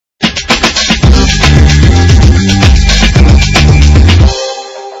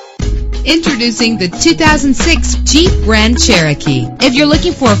Introducing the 2006 Jeep Grand Cherokee. If you're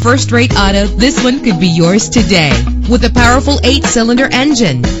looking for a first-rate auto, this one could be yours today. With a powerful 8-cylinder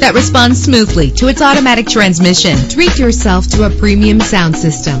engine that responds smoothly to its automatic transmission. Treat yourself to a premium sound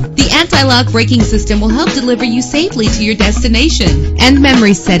system. The anti-lock braking system will help deliver you safely to your destination. And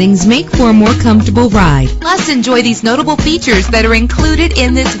memory settings make for a more comfortable ride. Plus, enjoy these notable features that are included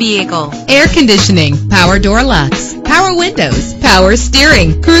in this vehicle: air conditioning, power door locks, power windows, power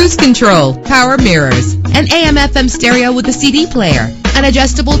steering, cruise control, power mirrors, an AM/FM stereo with a CD player, an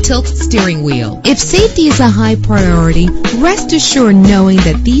adjustable tilt steering wheel. If safety is a high priority, rest assured knowing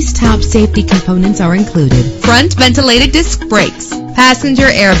that these top safety components are included: front ventilated disc brakes, passenger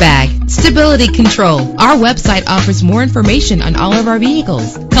airbag, stability control. Our website offers more information on all of our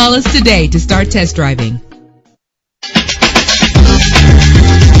vehicles. Call us today to start test driving.